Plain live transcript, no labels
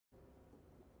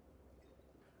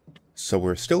So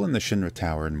we're still in the Shinra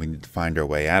Tower and we need to find our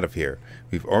way out of here.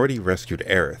 We've already rescued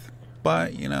Aerith,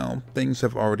 but, you know, things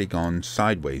have already gone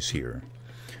sideways here.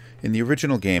 In the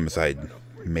original game, as I'd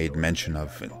made mention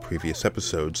of in previous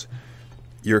episodes,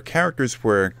 your characters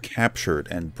were captured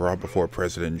and brought before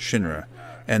President Shinra,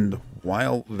 and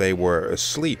while they were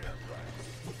asleep,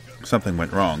 something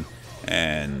went wrong,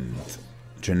 and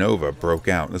Genova broke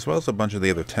out, as well as a bunch of the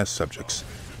other test subjects,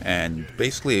 and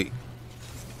basically,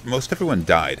 most everyone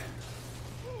died.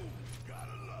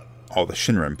 All the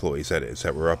Shinra employees, that is,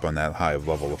 that were up on that high of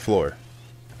level of floor.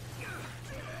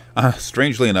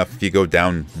 Strangely enough, if you go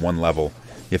down one level,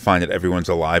 you find that everyone's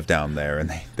alive down there, and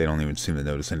they don't even seem to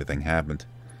notice anything happened.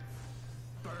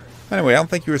 Anyway, I don't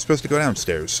think you were supposed to go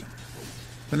downstairs.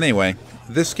 But anyway,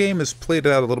 this game is played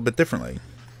out a little bit differently.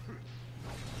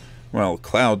 Well,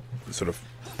 Cloud sort of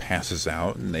passes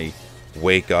out, and they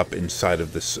wake up inside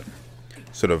of this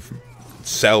sort of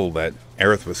cell that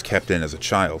Aerith was kept in as a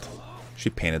child. She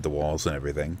painted the walls and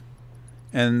everything.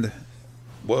 And,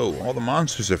 whoa, all the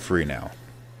monsters are free now.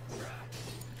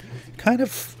 Kind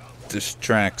of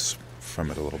distracts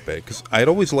from it a little bit, because I'd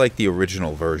always liked the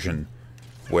original version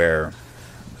where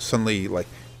suddenly, like,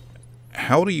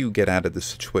 how do you get out of this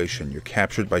situation? You're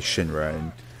captured by Shinra,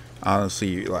 and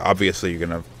honestly, obviously you're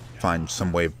going to find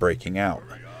some way of breaking out.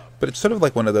 But it's sort of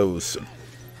like one of those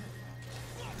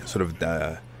sort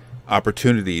of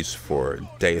opportunities for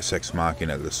Deus Ex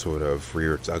Machina to sort of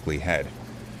rear its ugly head.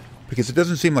 Because it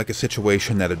doesn't seem like a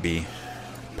situation that would be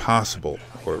possible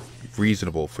or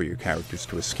reasonable for your characters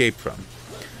to escape from.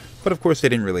 But of course they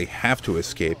didn't really have to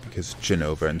escape because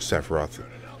Genova and Sephiroth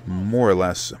more or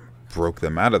less broke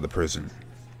them out of the prison.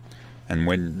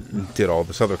 And did all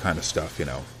this other kind of stuff, you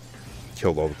know,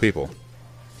 killed all the people.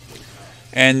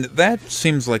 And that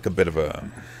seems like a bit of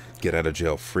a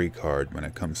get-out-of-jail-free card when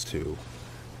it comes to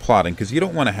plotting, because you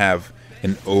don't want to have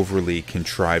an overly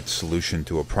contrived solution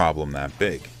to a problem that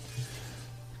big.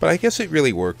 But I guess it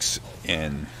really works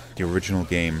in the original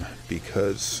game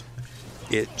because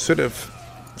it sort of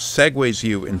segues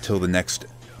you until the next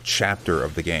chapter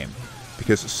of the game.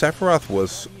 Because Sephiroth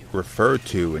was referred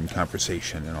to in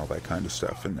conversation and all that kind of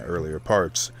stuff in the earlier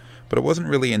parts, but it wasn't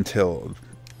really until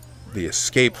the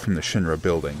escape from the Shinra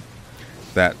building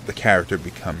that the character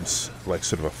becomes like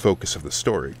sort of a focus of the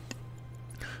story.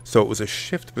 So it was a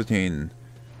shift between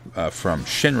from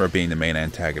Shinra being the main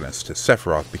antagonist to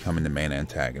Sephiroth becoming the main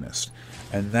antagonist.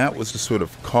 And that was the sort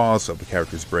of cause of the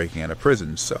characters breaking out of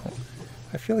prison, so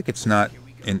I feel like it's not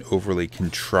an overly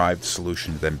contrived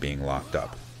solution to them being locked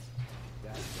up.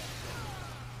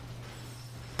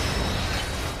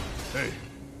 Hey,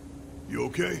 you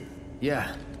okay?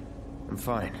 Yeah, I'm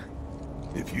fine.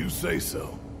 If you say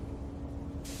so.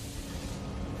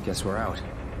 Guess we're out.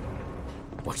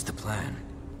 What's the plan?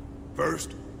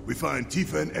 First, we find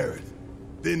Tifa and Aerith.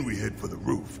 Then we head for the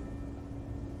roof.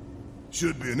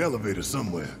 Should be an elevator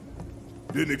somewhere.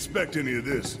 Didn't expect any of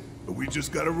this, but we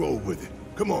just gotta roll with it.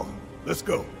 Come on, let's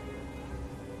go.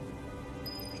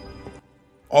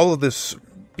 All of this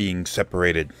being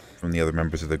separated from the other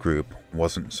members of the group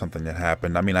wasn't something that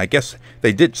happened. I mean, I guess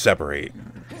they did separate,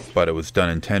 but it was done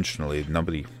intentionally.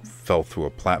 Nobody fell through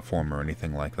a platform or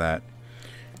anything like that.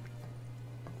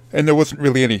 And there wasn't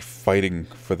really any fighting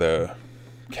for the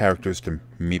characters to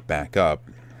meet back up.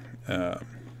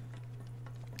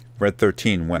 Red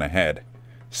 13 went ahead,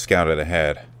 scouted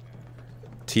ahead.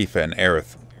 Tifa and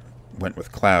Aerith went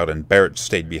with Cloud, and Barrett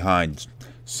stayed behind,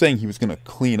 saying he was going to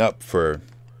clean up for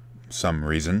some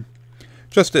reason.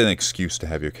 Just an excuse to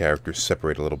have your characters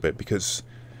separate a little bit, because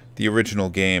the original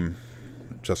game,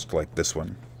 just like this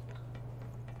one,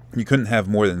 you couldn't have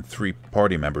more than 3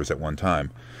 party members at one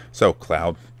time. So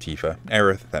Cloud, Tifa,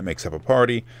 Aerith, that makes up a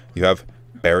party. You have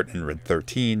Barrett and Red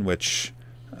 13, which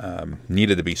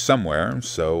needed to be somewhere,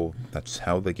 so that's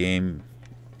how the game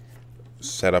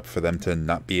set up for them to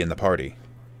not be in the party.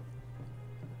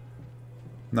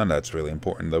 None of that's really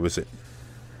important, though, is it?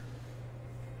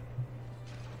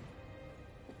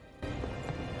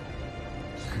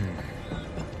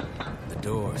 The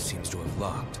door seems to have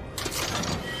locked.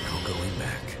 No going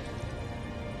back.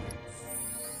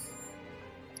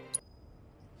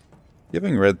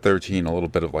 Giving Red 13 a little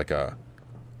bit of like a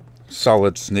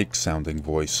Solid Snake sounding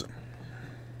voice.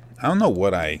 I don't know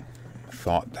what I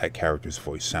thought that character's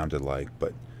voice sounded like,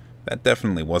 but that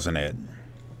definitely wasn't it.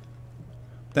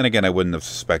 Then again, I wouldn't have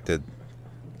suspected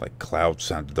like Cloud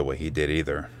sounded the way he did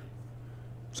either.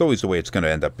 It's always the way it's going to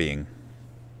end up being.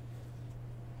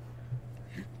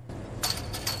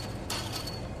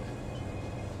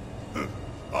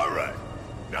 All right,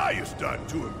 now you're starting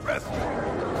to impress me.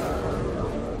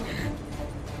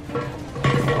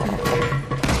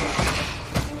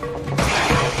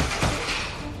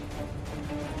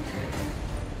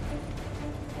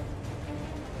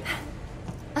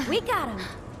 at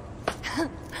him.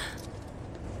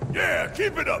 Yeah,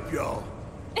 keep it up, y'all.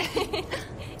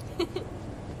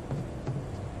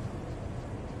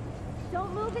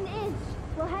 Don't move an inch.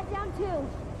 We'll head down too.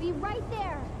 Be right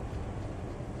there.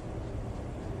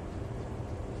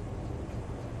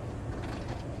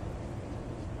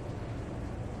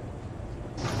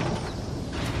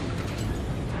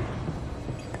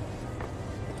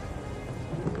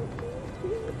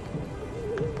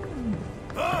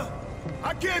 Huh?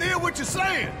 I can't hear what you're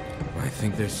saying. I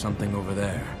think there's something over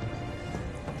there.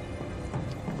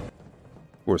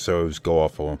 Or so go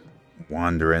off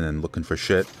wandering and looking for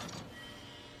shit.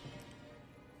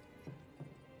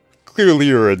 Clearly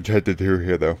you were intended to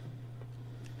here, though.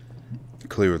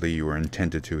 Clearly you were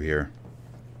intended to here.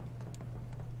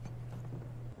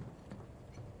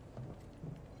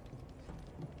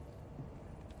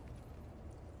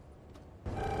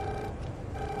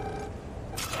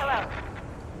 Hello.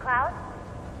 Cloud?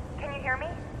 Can you hear me?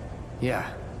 Yeah.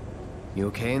 You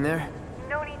okay in there?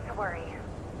 No need to worry.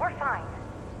 We're fine.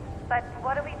 But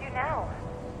what do we do now?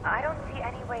 I don't see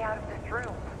any way out of this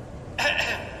room.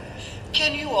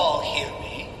 Can you all hear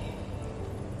me?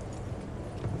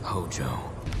 Hojo.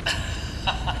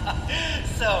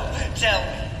 So, tell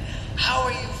me, how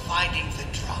are you finding the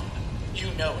drop? You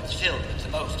know it's filled with the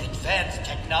most advanced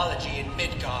technology in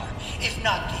Midgar, if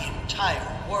not the entire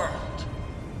world.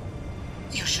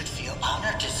 You should feel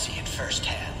honored to see it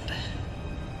firsthand.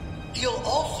 You'll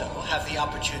also have the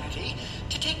opportunity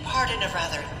to take part in a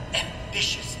rather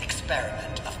ambitious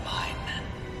experiment of mine.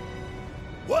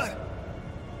 What?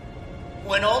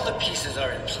 When all the pieces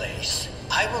are in place,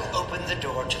 I will open the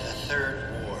door to the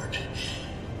third ward.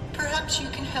 Perhaps you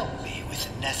can help me with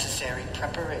the necessary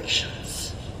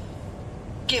preparations.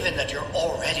 Given that you're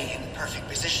already in the perfect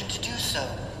position to do so,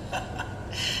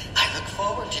 I look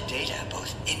forward to data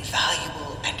both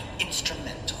invaluable and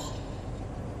instrumental.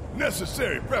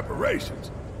 Necessary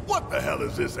preparations? What the hell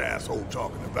is this asshole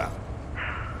talking about?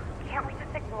 Can't we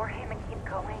just ignore him and keep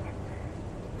going?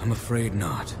 I'm afraid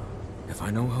not. If I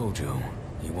know Hojo,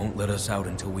 he won't let us out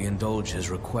until we indulge his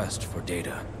request for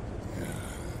data.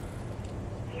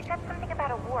 He said something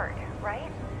about a ward, right?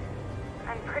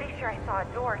 I'm pretty sure I saw a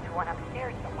door to one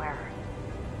upstairs somewhere.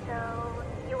 So,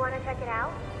 you want to check it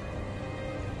out?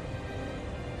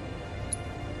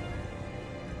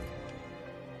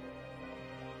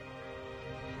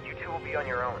 You two will be on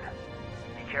your own.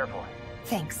 Be careful.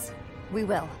 Thanks. We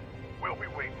will. We'll be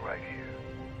waiting right here.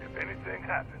 If anything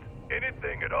happens,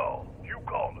 anything at all, you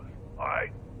call us,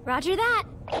 alright? Roger that.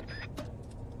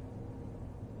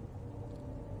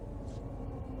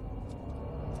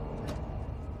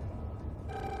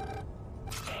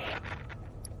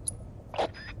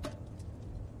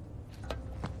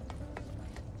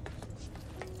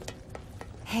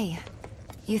 Hey,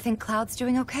 you think Cloud's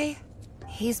doing okay?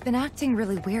 He's been acting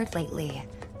really weird lately.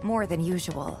 More than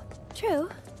usual. True.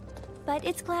 But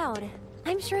it's Cloud.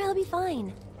 I'm sure he'll be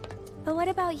fine. But what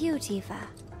about you, Tifa?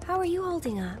 How are you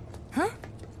holding up? Huh?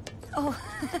 Oh,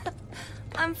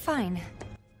 I'm fine.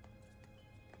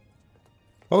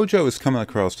 Hojo is coming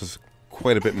across as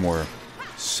quite a bit more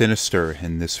sinister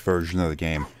in this version of the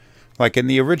game. Like in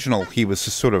the original, he was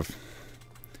just sort of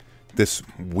this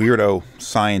weirdo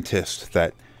scientist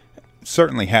that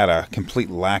certainly had a complete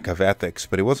lack of ethics,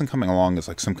 but he wasn't coming along as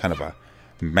like some kind of a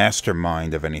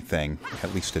mastermind of anything,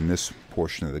 at least in this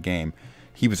portion of the game.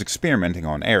 He was experimenting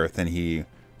on Aerith, and he,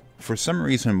 for some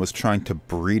reason, was trying to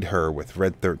breed her with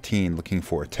Red 13, looking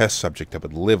for a test subject that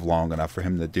would live long enough for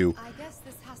him to do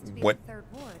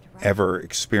whatever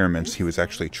experiments he was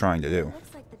actually trying to do.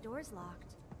 Looks like the door's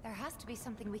locked. There has to be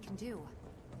something we can do.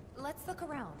 Let's look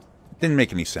around. Didn't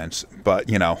make any sense, but,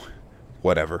 you know,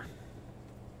 whatever.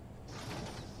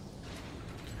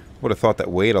 Would have thought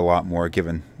that weighed a lot more,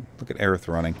 given... Look at Aerith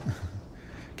running.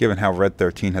 Given how Red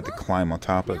 13 had to climb on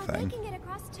top of the thing. They can get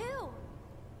across too.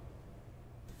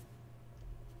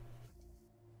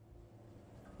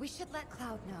 We should let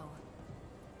Cloud know.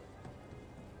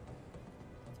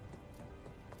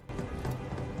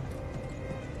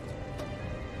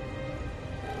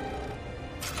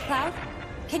 Cloud?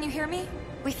 Can you hear me?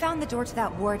 We found the door to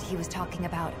that ward he was talking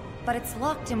about, but it's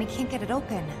locked and we can't get it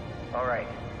open. All right.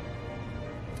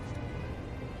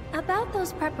 About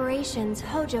those preparations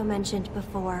Hojo mentioned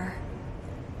before.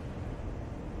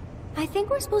 I think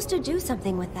we're supposed to do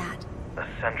something with that. A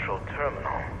central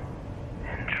terminal.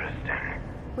 Interesting.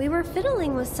 We were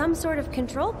fiddling with some sort of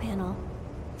control panel.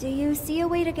 Do you see a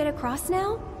way to get across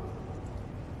now?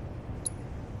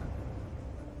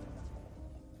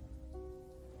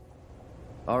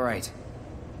 All right.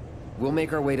 We'll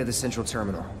make our way to the central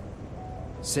terminal.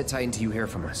 Sit tight until you hear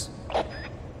from us.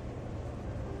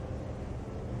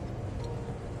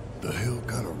 What the hell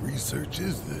kind of research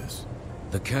is this?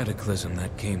 The cataclysm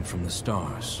that came from the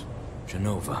stars,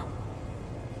 Genova.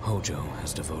 Hojo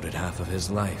has devoted half of his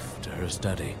life to her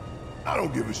study. I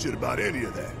don't give a shit about any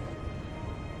of that.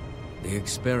 The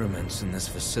experiments in this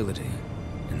facility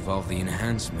involve the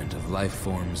enhancement of life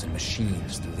forms and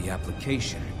machines through the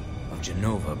application of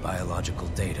Genova biological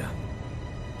data.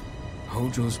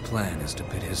 Hojo's plan is to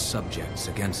pit his subjects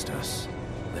against us,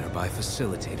 thereby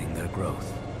facilitating their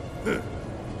growth.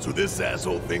 So this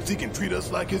asshole thinks he can treat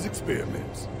us like his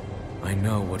experiments. I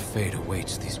know what fate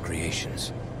awaits these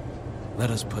creations.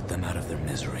 Let us put them out of their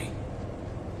misery.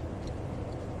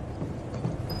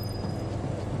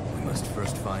 We must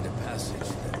first find a passage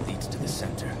that leads to the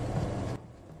center.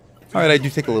 Alright, I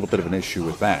do take a little bit of an issue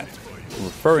with that.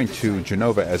 Referring to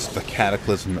Genova as the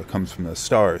cataclysm that comes from the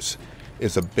stars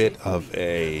is a bit of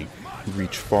a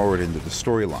reach forward into the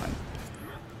storyline.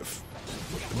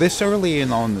 This early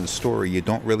on in the story, you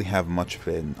don't really have much of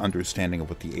an understanding of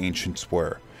what the ancients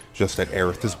were. Just that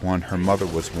Aerith is one, her mother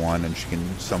was one, and she can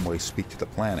in some way speak to the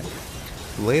planet.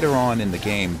 Later on in the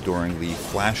game, during the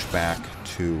flashback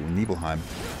to Nibelheim,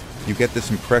 you get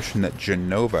this impression that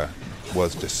Genova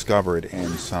was discovered in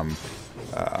some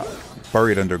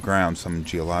buried underground, some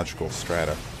geological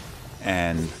strata,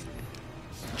 and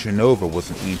Genova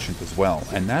was an ancient as well,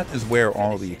 and that is where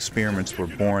all the experiments were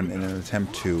born in an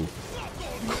attempt to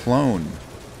clone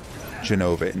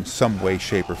Genova in some way,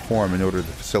 shape, or form in order to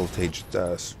facilitate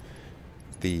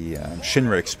the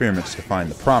Shinra experiments to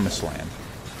find the Promised Land.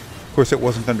 Of course, it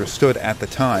wasn't understood at the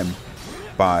time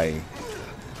by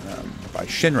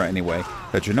Shinra anyway,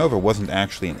 that Genova wasn't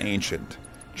actually an ancient.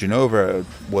 Genova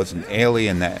was an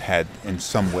alien that had in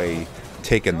some way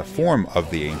taken the form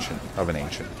of an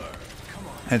ancient.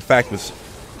 In fact, was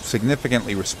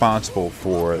significantly responsible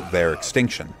for their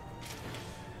extinction.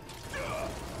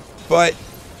 But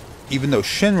even though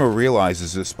Shinra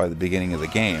realizes this by the beginning of the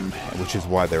game, which is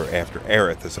why they're after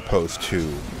Aerith as opposed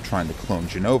to trying to clone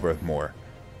Genova more,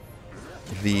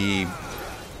 the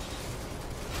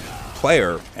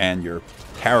player and your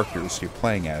characters you're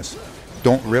playing as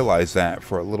don't realize that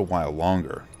for a little while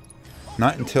longer.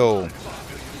 Not until,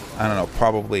 I don't know,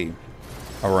 probably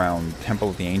around Temple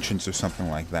of the Ancients or something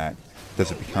like that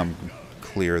does it become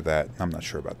clear that, I'm not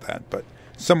sure about that, but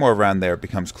somewhere around there it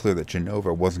becomes clear that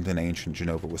Genova wasn't an ancient,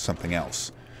 Genova was something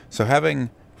else. So having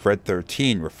Red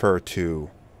 13 refer to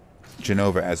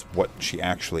Genova as what she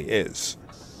actually is,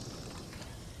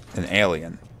 an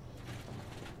alien,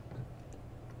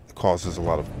 causes a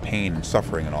lot of pain and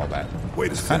suffering and all that.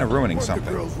 Wait, it's kind of ruining something.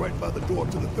 The girl's right by the door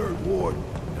to the 3rd ward.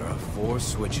 There are 4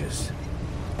 switches.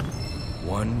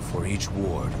 1 for each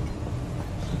ward.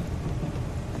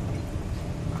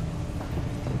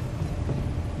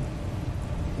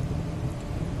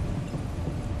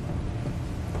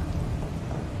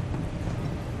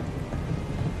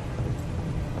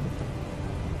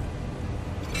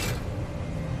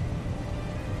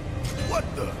 What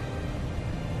the?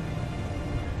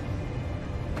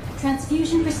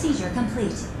 Transfusion procedure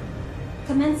complete.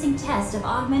 Commencing test of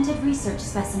augmented research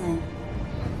specimen.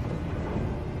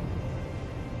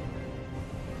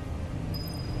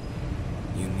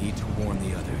 You need to warn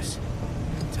the others.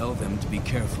 Tell them to be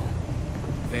careful.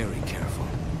 Very careful.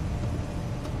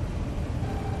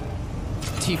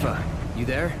 Tifa, you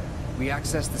there? We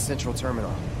accessed the central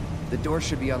terminal. The door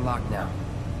should be unlocked now.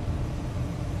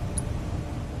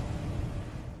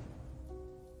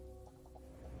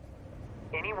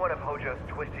 Any one of Hojo's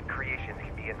twisted creations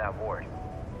could be in that ward.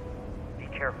 Be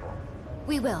careful.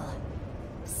 We will.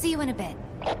 See you in a bit.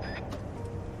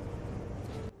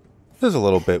 There's a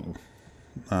little bit,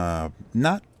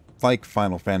 not like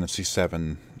Final Fantasy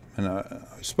VII, and I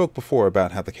spoke before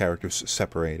about how the characters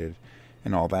separated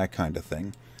and all that kind of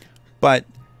thing, but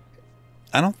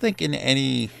I don't think in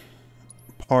any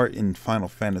part in Final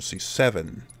Fantasy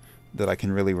VII that I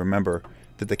can really remember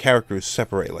did the characters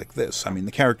separate like this. I mean,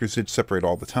 the characters did separate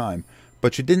all the time,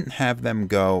 but you didn't have them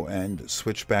go and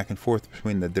switch back and forth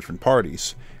between the different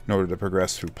parties in order to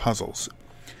progress through puzzles.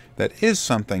 That is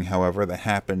something, however, that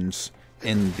happens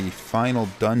in the final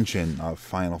dungeon of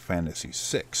Final Fantasy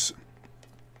VI.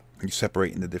 You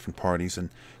separate into different parties, and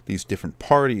these different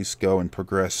parties go and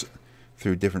progress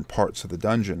through different parts of the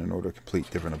dungeon in order to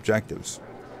complete different objectives.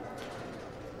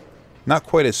 Not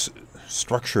quite as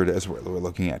structured as what we're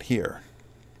looking at here,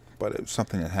 but it was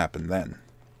something that happened then.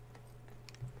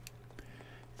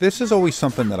 This is always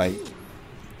something that I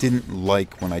didn't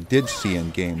like when I did see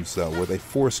in games, though, where they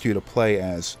forced you to play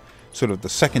as sort of the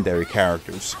secondary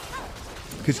characters.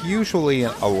 Because usually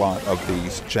a lot of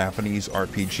these Japanese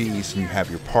RPGs, and you have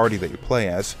your party that you play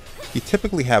as, you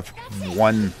typically have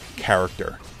one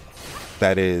character.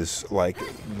 that is like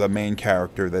the main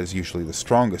character that is usually the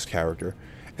strongest character,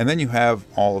 and then you have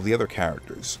all of the other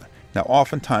characters. Now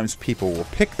oftentimes people will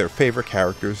pick their favorite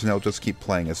characters and they'll just keep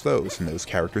playing as those, and those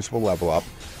characters will level up,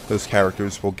 those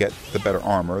characters will get the better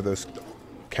armor, those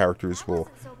characters will,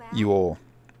 you will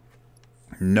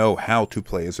know how to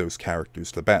play as those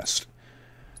characters the best.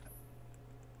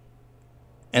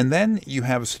 And then you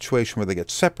have a situation where they get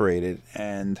separated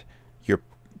and you're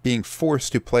being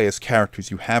forced to play as characters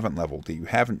you haven't leveled, that you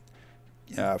haven't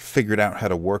figured out how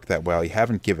to work that well, you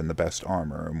haven't given the best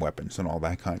armor and weapons and all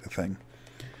that kind of thing.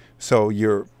 So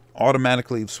you're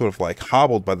automatically sort of like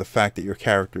hobbled by the fact that your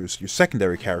characters, your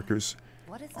secondary characters,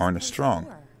 aren't as strong.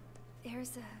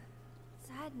 There's a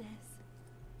sadness.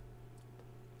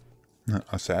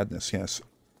 A sadness, yes.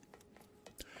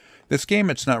 This game,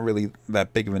 it's not really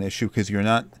that big of an issue because you're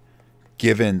not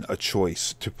given a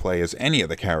choice to play as any of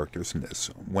the characters in this.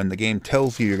 When the game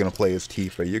tells you you're going to play as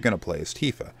Tifa, you're going to play as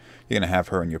Tifa. You're going to have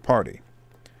her in your party.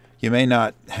 You may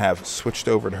not have switched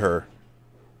over to her.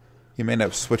 You may not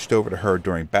have switched over to her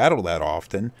during battle that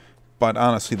often, but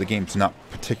honestly, the game's not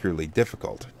particularly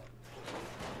difficult.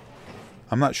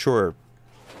 I'm not sure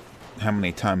how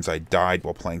many times I died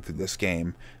while playing through this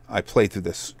game. I played through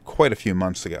this quite a few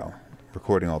months ago,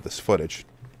 recording all this footage.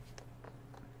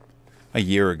 A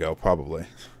year ago, probably.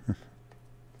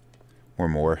 Or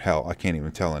more. Hell, I can't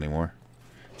even tell anymore.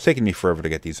 It's taken me forever to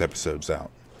get these episodes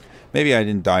out. Maybe I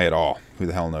didn't die at all. Who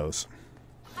the hell knows?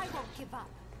 I won't give up.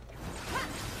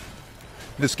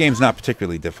 This game's not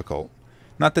particularly difficult.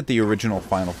 Not that the original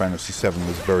Final Fantasy VII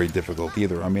was very difficult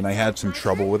either. I mean, I had some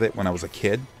trouble with it when I was a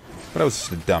kid, but I was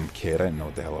just a dumb kid. I didn't know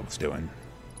what the hell I was doing.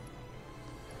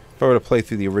 If I were to play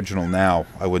through the original now,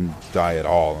 I wouldn't die at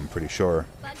all, I'm pretty sure.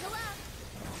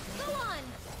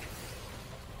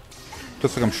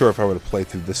 Just like I'm sure if I were to play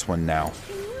through this one now.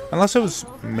 Unless it was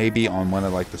maybe on one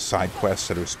of like the side quests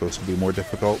that are supposed to be more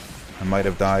difficult, I might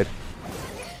have died.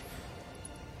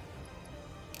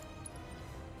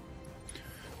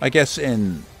 I guess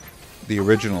in the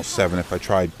original 7, if I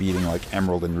tried beating like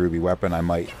Emerald and Ruby Weapon, I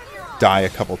might die a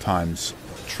couple times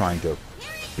trying to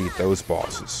beat those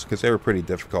bosses, because they were pretty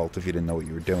difficult if you didn't know what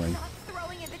you were doing.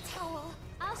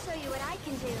 I'll show you what I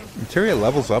can do. Materia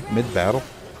levels up mid-battle?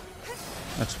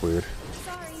 That's weird.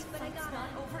 Sorry, but I got not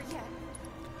over yet.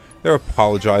 They're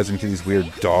apologizing to these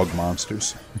weird dog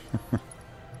monsters.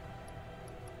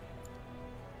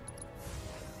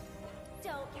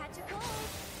 Don't catch a cold.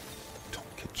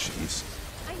 Don't get cheese.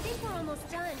 I think we're almost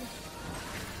done.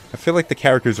 I feel like the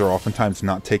characters are oftentimes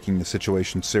not taking the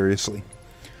situation seriously.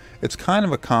 It's kind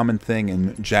of a common thing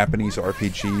in Japanese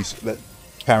RPGs that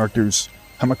characters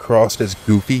come across as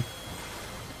goofy.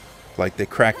 Like they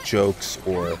crack jokes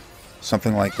or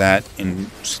something like that in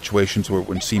situations where it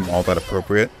wouldn't seem all that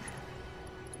appropriate.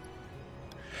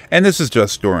 And this is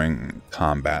just during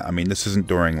combat. I mean, this isn't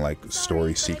during like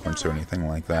story sequence or anything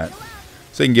like that.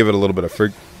 So you can give it a little bit of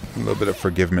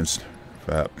forgiveness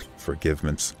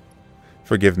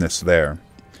there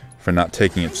for not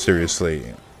taking it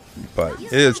seriously. But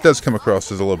it does come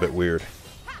across as a little bit weird.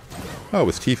 Oh,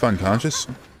 is Tifa unconscious?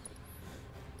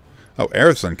 Oh,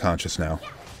 Aerith's unconscious now.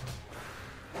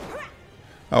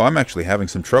 Oh, I'm actually having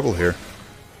some trouble here.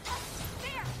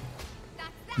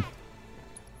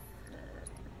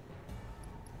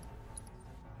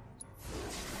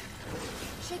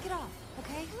 Shake it off,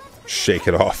 okay? Shake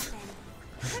it off.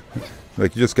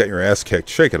 Like you just got your ass kicked.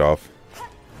 Shake it off.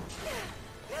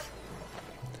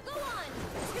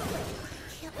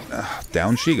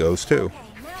 Down she goes too. Okay,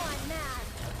 now I'm mad.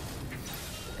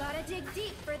 Gotta dig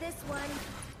deep for this one.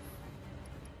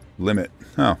 Limit.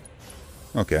 Oh.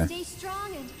 Okay. Stay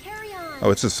strong and carry on. Oh,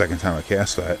 it's the second time I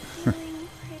cast that. Feeling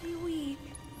pretty weak.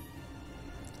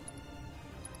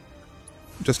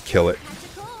 Just kill it. Catch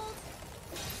a cold.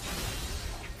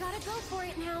 Gotta go for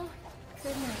it now.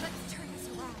 Good night. Let's turn this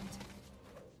around.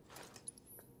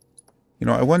 You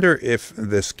know, I wonder if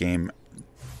this game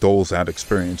doles out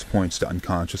experience points to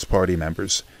unconscious party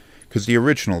members, because the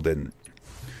original didn't.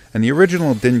 And the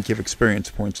original didn't give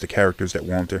experience points to characters that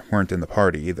weren't in the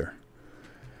party either.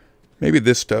 Maybe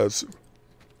this does.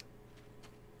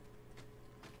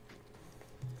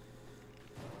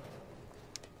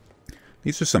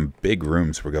 These are some big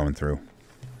rooms we're going through.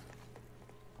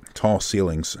 Tall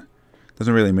ceilings.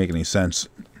 Doesn't really make any sense.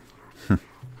 The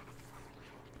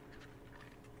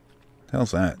hell's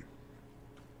that?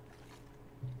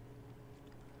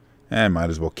 Might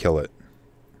as well kill it.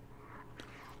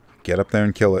 Get up there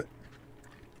and kill it.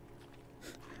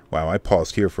 Wow, I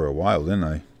paused here for a while, didn't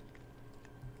I?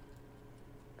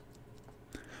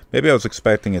 Maybe I was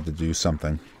expecting it to do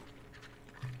something.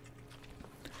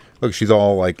 Look, she's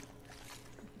all like...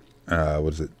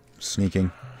 what is it?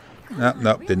 Sneaking?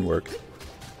 No, didn't work.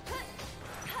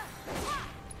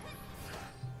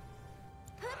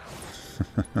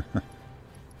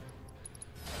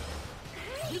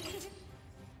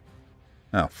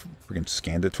 Oh, freaking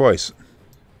scanned it twice.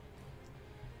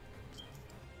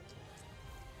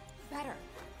 Better.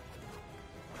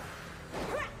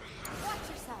 Watch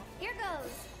yourself. Here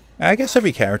goes. I guess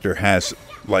every character has,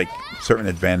 like, certain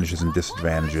advantages and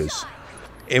disadvantages.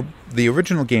 The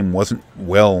original game wasn't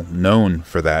well known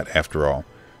for that, after all,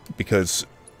 because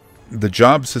the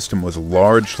job system was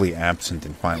largely absent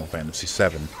in Final Fantasy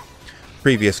VII.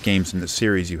 Previous games in the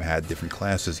series, you had different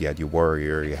classes. You had your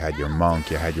warrior, you had your monk,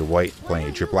 you had your white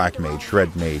mage, your black mage,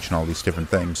 red mage, and all these different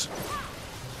things.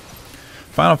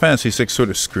 Final Fantasy VI sort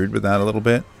of screwed with that a little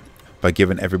bit by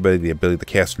giving everybody the ability to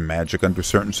cast magic under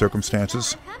certain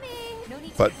circumstances.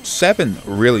 But 7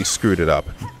 really screwed it up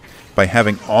by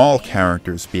having all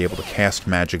characters be able to cast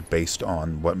magic based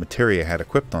on what materia had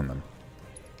equipped on them.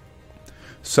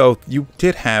 So you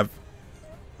did have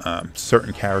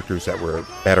certain characters that were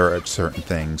better at certain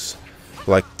things.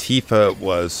 Like Tifa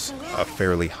was a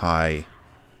fairly high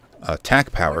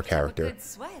attack power character,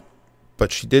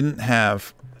 but she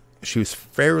was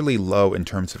fairly low in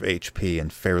terms of HP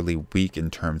and fairly weak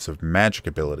in terms of magic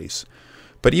abilities.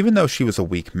 But even though she was a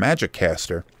weak magic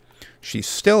caster, she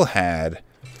still had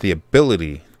the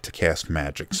ability to cast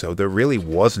magic, so there really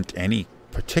wasn't any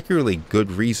particularly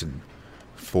good reason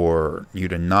for you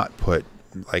to not put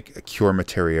like a cure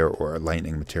materia or a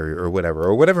lightning materia or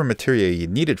whatever materia you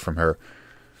needed from her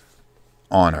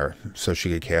on her so she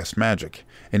could cast magic.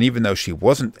 And even though she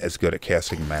wasn't as good at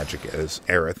casting magic as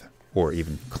Aerith or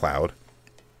even Cloud,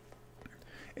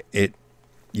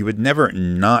 you would never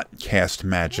not cast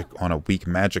magic on a weak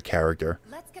magic character.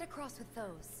 Let's get across with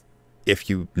those. If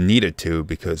you needed to,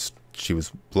 because she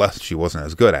wasn't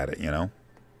as good at it, you know.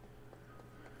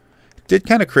 It did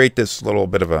kind of create this little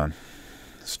bit of a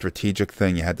strategic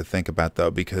thing you had to think about,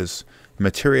 though, because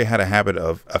materia had a habit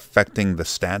of affecting the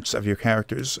stats of your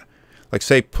characters. Like,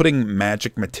 say, putting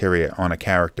magic materia on a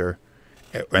character,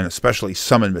 and especially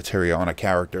summon materia on a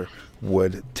character,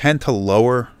 would tend to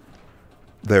lower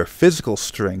their physical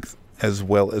strength as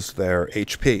well as their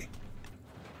HP.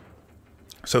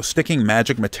 So sticking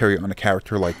magic materia on a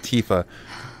character like Tifa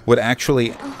would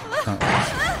actually...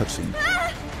 let's see.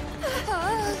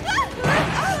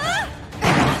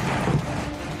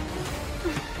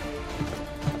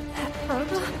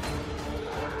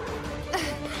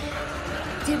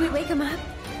 Did we wake him up?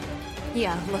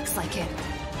 Yeah, looks like it.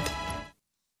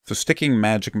 So sticking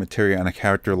magic materia on a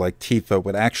character like Tifa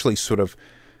would actually sort of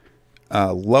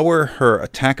lower her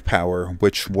attack power,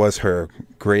 which was her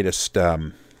greatest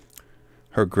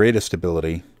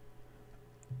ability,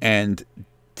 and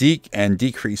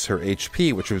decrease her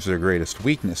HP, which was her greatest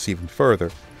weakness, even further,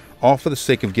 all for the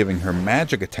sake of giving her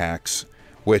magic attacks,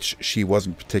 which she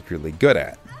wasn't particularly good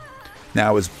at.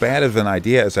 Now, as bad of an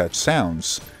idea as that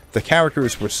sounds, the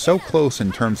characters were so close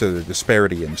in terms of the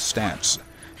disparity in stats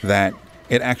that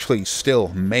it actually still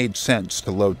made sense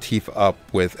to load Tifa up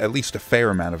with at least a fair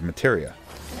amount of materia.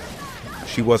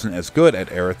 She wasn't as good at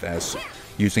Aerith as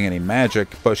using any magic,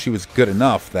 but she was good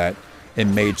enough that it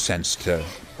made sense to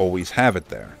always have it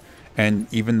there. And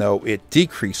even though it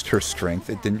decreased her strength,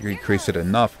 it didn't decrease it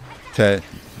enough to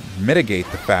mitigate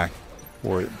the fact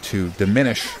or to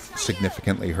diminish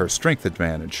significantly her strength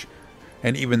advantage.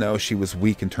 And even though she was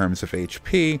weak in terms of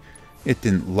HP, it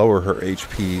didn't lower her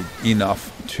HP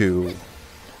enough to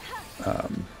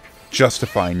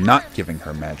justify not giving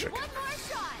her magic.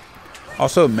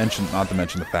 Also not to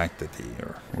mention the fact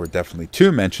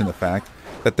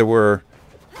that there were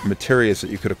materias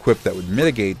that you could equip that would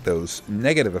mitigate those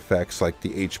negative effects, like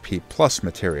the HP plus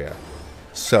materia.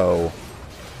 So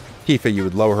Tifa, you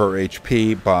would lower her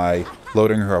HP by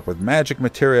loading her up with magic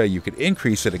materia. You could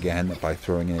increase it again by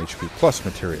throwing in HP plus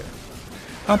materia.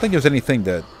 I don't think there's anything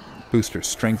to boost her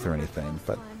strength or anything,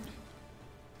 but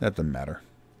that doesn't matter.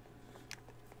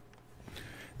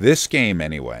 This game,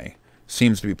 anyway,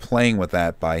 seems to be playing with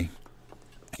that by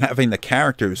having the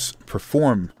characters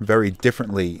perform very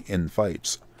differently in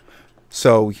fights.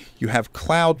 So you have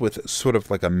Cloud with sort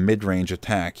of like a mid-range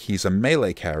attack. He's a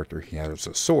melee character. He has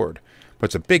a sword, but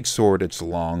it's a big sword. It's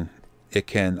long. It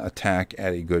can attack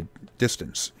at a good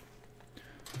distance.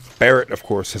 Barrett, of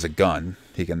course, has a gun.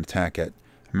 He can attack at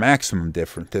maximum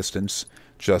distance,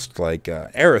 just like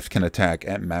Aerith can attack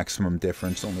at maximum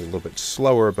difference, only a little bit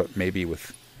slower, but maybe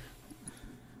with...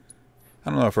 I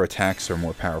don't know if her attacks are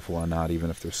more powerful or not, even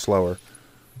if they're slower.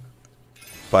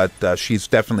 But she's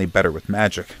definitely better with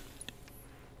magic.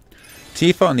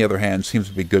 Tifa, on the other hand, seems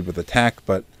to be good with attack,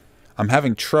 but I'm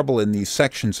having trouble in these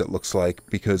sections, it looks like,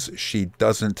 because she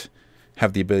doesn't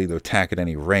have the ability to attack at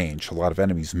any range. A lot of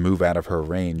enemies move out of her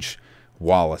range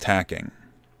while attacking.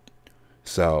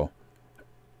 So,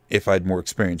 if I had more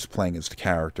experience playing as the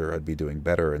character, I'd be doing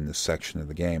better in this section of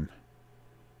the game.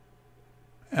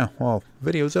 Oh, well,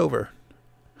 video's over.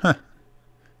 Huh.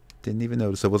 Didn't even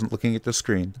notice I wasn't looking at the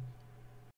screen.